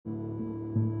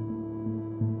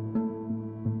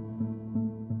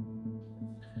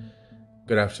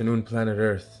Good afternoon, planet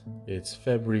Earth. It's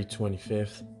February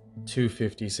 25th,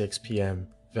 2:56 p.m.,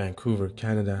 Vancouver,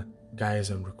 Canada.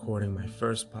 Guys, I'm recording my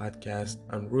first podcast.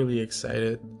 I'm really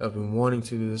excited. I've been wanting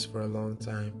to do this for a long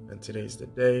time, and today's the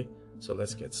day, so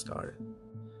let's get started.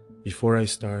 Before I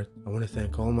start, I want to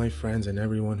thank all my friends and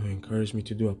everyone who encouraged me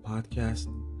to do a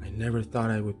podcast. I never thought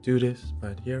I would do this,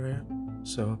 but here I am.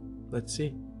 So, let's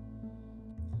see.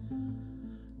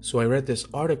 So I read this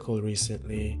article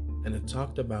recently, and it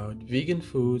talked about vegan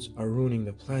foods are ruining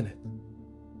the planet.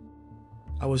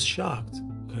 I was shocked,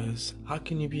 because how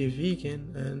can you be a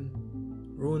vegan and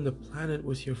ruin the planet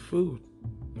with your food?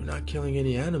 You're not killing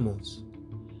any animals.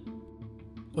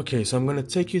 Okay, so I'm going to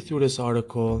take you through this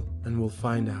article and we'll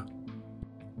find out.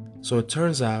 So it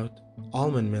turns out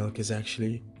almond milk is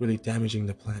actually really damaging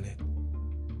the planet.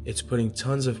 It's putting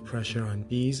tons of pressure on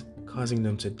bees, causing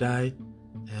them to die,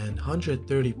 and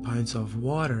 130 pints of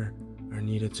water are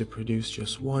needed to produce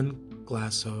just one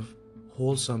glass of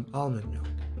wholesome almond milk.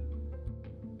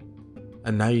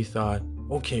 And now you thought,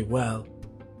 okay, well,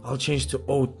 I'll change to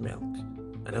oat milk,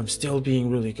 and I'm still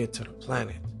being really good to the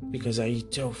planet because I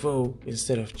eat tofu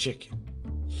instead of chicken.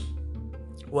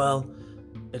 Well,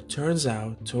 it turns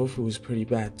out tofu is pretty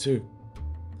bad too.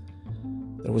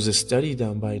 There was a study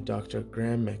done by Dr.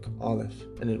 Graham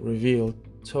McAuliffe, and it revealed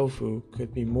tofu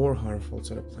could be more harmful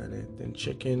to the planet than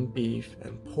chicken, beef,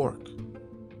 and pork.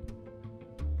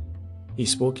 He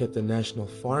spoke at the National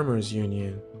Farmers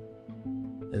Union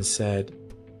and said,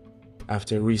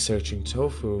 after researching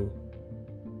tofu,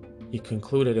 he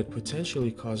concluded it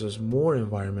potentially causes more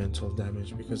environmental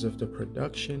damage because of the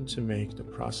production to make the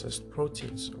processed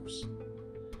protein source.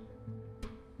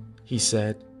 He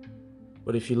said,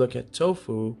 but if you look at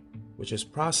tofu, which is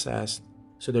processed,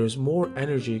 so there is more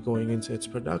energy going into its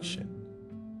production.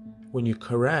 When you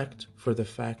correct for the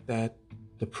fact that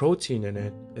the protein in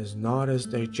it is not as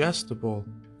digestible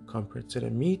compared to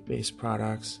the meat-based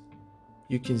products,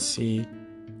 you can see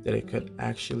that it could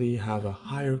actually have a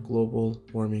higher global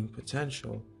warming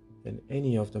potential than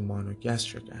any of the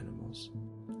monogastric animals.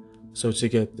 So to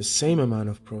get the same amount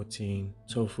of protein,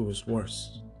 tofu is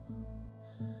worse.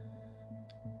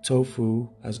 Tofu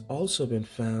has also been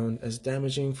found as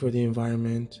damaging for the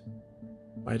environment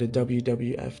by the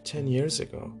WWF 10 years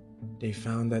ago. They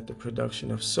found that the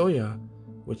production of soya,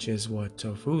 which is what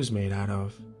tofu is made out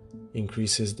of,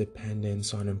 increases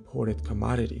dependence on imported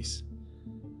commodities.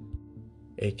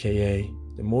 AKA,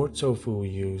 the more tofu we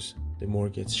use, the more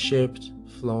gets shipped,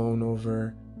 flown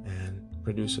over, and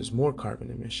produces more carbon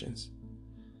emissions.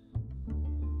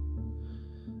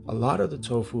 A lot of the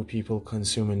tofu people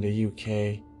consume in the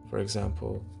UK, for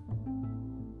example,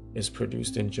 is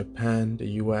produced in Japan,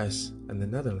 the US, and the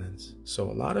Netherlands.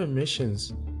 So a lot of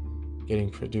emissions getting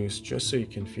produced just so you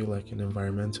can feel like an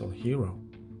environmental hero.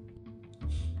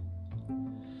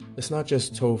 It's not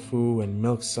just tofu and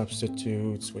milk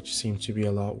substitutes, which seem to be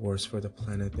a lot worse for the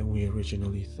planet than we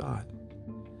originally thought.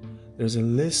 There's a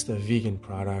list of vegan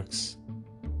products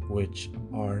which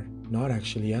are not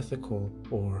actually ethical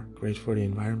or great for the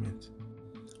environment.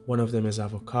 One of them is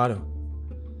avocado.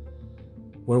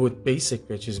 Where would basic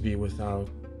bitches be without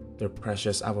their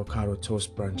precious avocado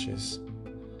toast brunches?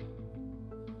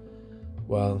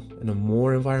 Well, in a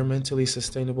more environmentally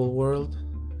sustainable world,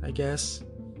 I guess,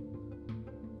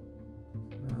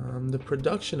 the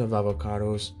production of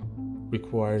avocados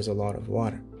requires a lot of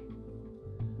water,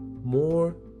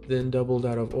 more than double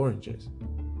that of oranges.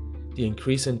 The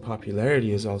increase in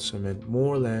popularity has also meant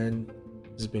more land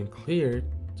has been cleared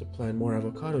to plant more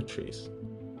avocado trees.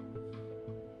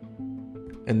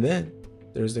 And then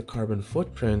there's the carbon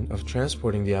footprint of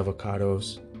transporting the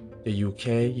avocados. The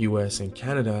UK, US, and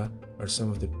Canada are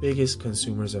some of the biggest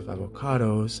consumers of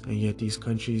avocados, and yet these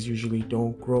countries usually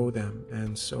don't grow them,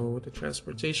 and so the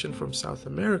transportation from South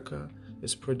America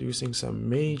is producing some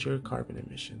major carbon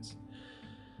emissions.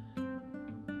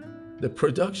 The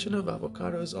production of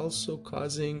avocado is also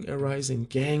causing a rise in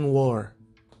gang war.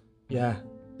 Yeah,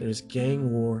 there's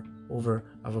gang war over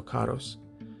avocados.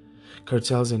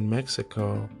 Cartels in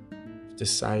Mexico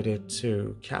decided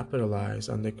to capitalize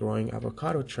on the growing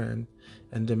avocado trend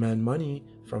and demand money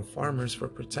from farmers for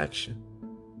protection.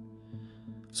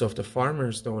 So if the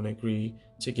farmers don't agree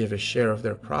to give a share of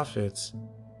their profits,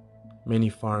 many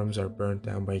farms are burnt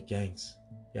down by gangs.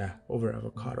 Yeah, over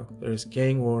avocado. There's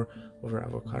gang war over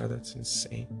avocado. That's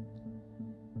insane.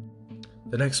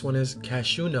 The next one is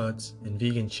cashew nuts and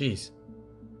vegan cheese.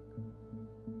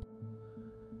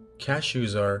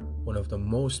 Cashews are one of the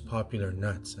most popular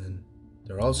nuts, and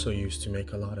they're also used to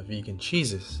make a lot of vegan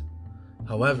cheeses.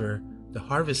 However, the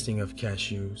harvesting of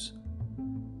cashews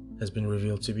has been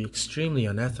revealed to be extremely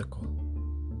unethical.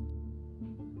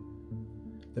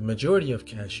 The majority of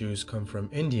cashews come from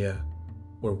India,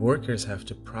 where workers have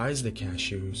to prise the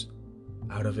cashews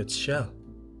out of its shell.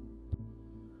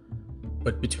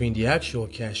 But between the actual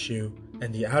cashew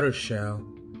and the outer shell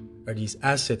are these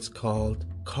acids called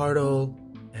cardol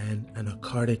and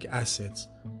anacardic acids,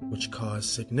 which cause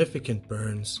significant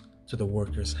burns to the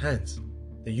workers' hands.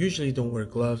 They usually don't wear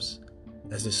gloves,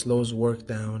 as this slows work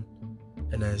down,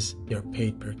 and as they are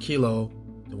paid per kilo,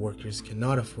 the workers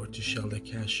cannot afford to shell the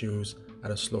cashews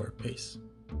at a slower pace.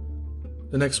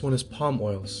 The next one is palm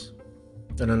oils.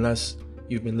 And unless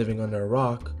you've been living under a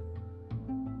rock,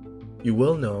 you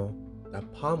will know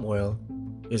that palm oil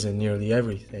is in nearly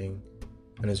everything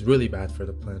and is really bad for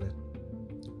the planet.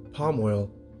 Palm oil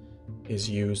is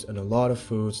used in a lot of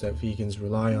foods that vegans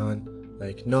rely on,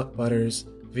 like nut butters,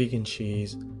 vegan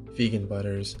cheese, vegan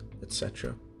butters,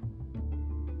 etc.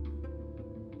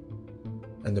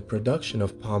 And the production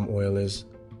of palm oil is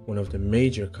one of the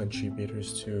major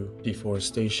contributors to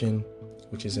deforestation,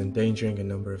 which is endangering a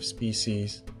number of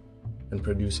species and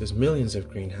produces millions of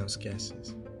greenhouse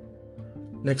gases.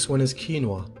 Next one is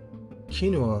quinoa.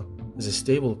 Quinoa is a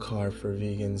staple carb for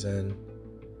vegans, and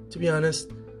to be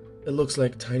honest, it looks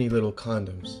like tiny little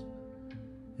condoms.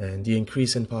 And the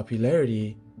increase in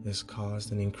popularity has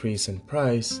caused an increase in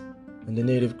price, and the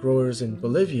native growers in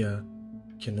Bolivia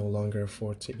can no longer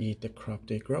afford to eat the crop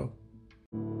they grow.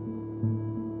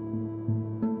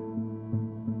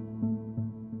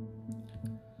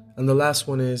 And the last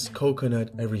one is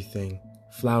coconut everything.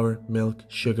 Flour, milk,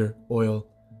 sugar, oil.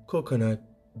 Coconut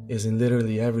is in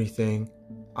literally everything.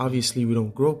 Obviously, we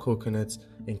don't grow coconuts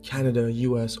in Canada,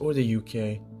 US, or the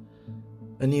UK,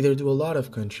 and neither do a lot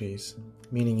of countries,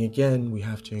 meaning again, we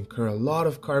have to incur a lot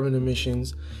of carbon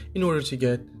emissions in order to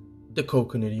get the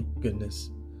coconutty goodness.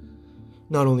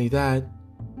 Not only that,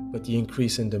 but the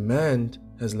increase in demand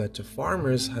has led to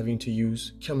farmers having to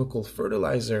use chemical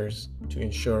fertilizers to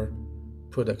ensure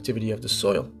productivity of the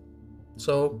soil.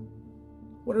 So,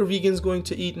 what are vegans going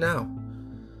to eat now?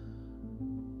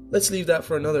 Let's leave that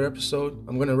for another episode.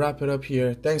 I'm going to wrap it up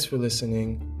here. Thanks for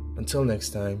listening. Until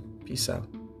next time, peace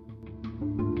out.